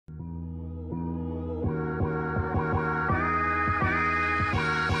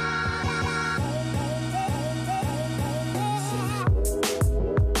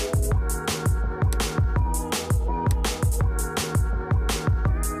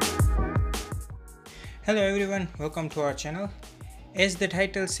Hello everyone, welcome to our channel. As the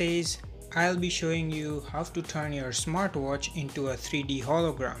title says, I'll be showing you how to turn your smartwatch into a 3D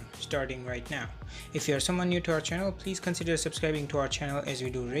hologram starting right now. If you are someone new to our channel, please consider subscribing to our channel as we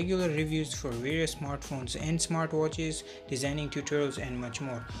do regular reviews for various smartphones and smartwatches, designing tutorials and much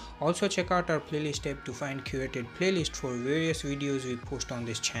more. Also check out our playlist tab to find curated playlist for various videos we post on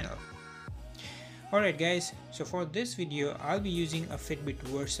this channel. Alright guys, so for this video I'll be using a FITBIT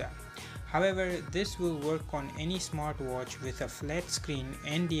Versa. However, this will work on any smartwatch with a flat screen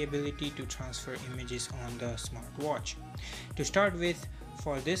and the ability to transfer images on the smartwatch. To start with,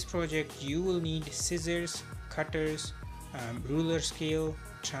 for this project you will need scissors, cutters, ruler scale,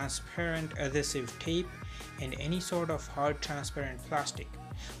 transparent adhesive tape and any sort of hard transparent plastic.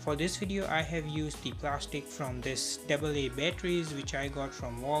 For this video I have used the plastic from this AA batteries which I got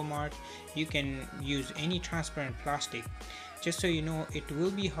from Walmart. You can use any transparent plastic. Just so you know, it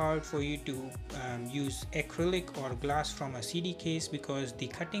will be hard for you to use acrylic or glass from a CD case because the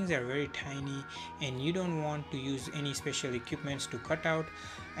cuttings are very tiny and you don't want to use any special equipments to cut out,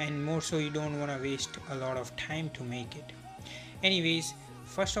 and more so you don't want to waste a lot of time to make it. Anyways,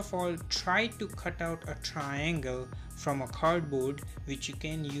 first of all, try to cut out a triangle from a cardboard which you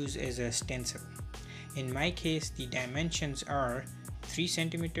can use as a stencil. In my case, the dimensions are 3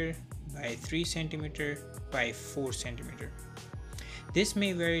 cm by 3 cm by 4 cm. This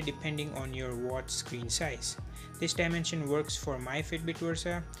may vary depending on your watch screen size. This dimension works for my FITBIT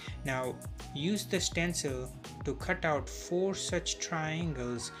Versa. Now use the stencil to cut out 4 such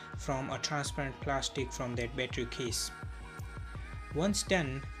triangles from a transparent plastic from that battery case. Once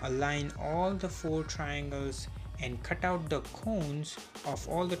done, align all the 4 triangles and cut out the cones of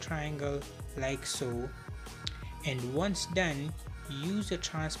all the triangle like so. And once done, use a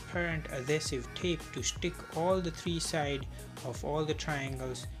transparent adhesive tape to stick all the 3 sides of all the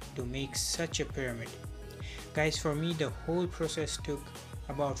triangles to make such a pyramid. Guys, for me the whole process took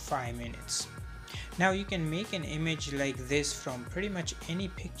about 5 minutes. Now you can make an image like this from pretty much any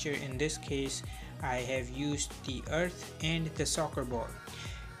picture. In this case I have used the earth and the soccer ball.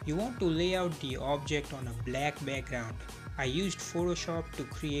 You want to lay out the object on a black background. I used Photoshop to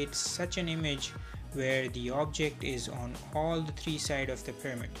create such an image where the object is on all the 3 sides of the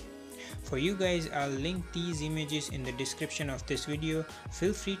pyramid. For you guys, I'll link these images in the description of this video.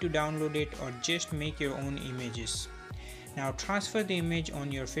 Feel free to download it or just make your own images. Now transfer the image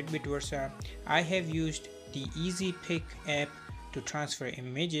on your FITBIT Versa. I have used the Easy Pick app to transfer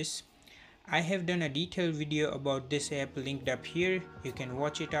images. I have done a detailed video about this app linked up here. You can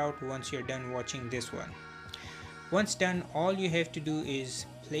watch it out once you're done watching this one. Once done, all you have to do is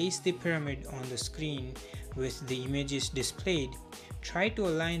place the pyramid on the screen with the images displayed. Try to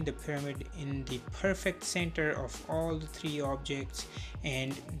align the pyramid in the perfect center of all the 3 objects,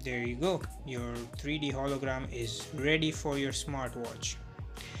 and there you go. Your 3D hologram is ready for your smartwatch.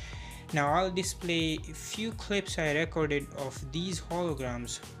 Now I'll display a few clips I recorded of these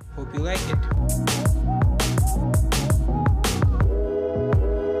holograms. Hope you like it.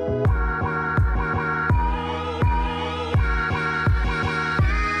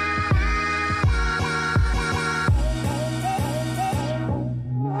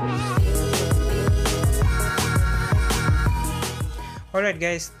 Alright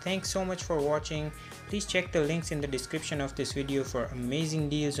guys, thanks so much for watching. Please check the links in the description of this video for amazing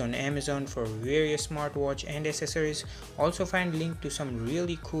deals on Amazon for various smartwatch and accessories. Also find link to some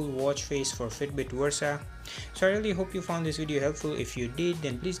really cool watch face for FITBIT Versa. So I really hope you found this video helpful. If you did,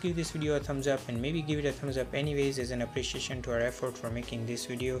 then please give this video a thumbs up and maybe give it a thumbs up anyways as an appreciation to our effort for making this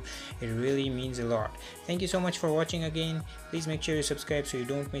video. It really means a lot. Thank you so much for watching again. Please make sure you subscribe so you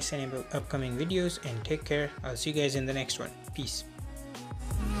don't miss any upcoming videos, and take care. I'll see you guys in the next one. Peace.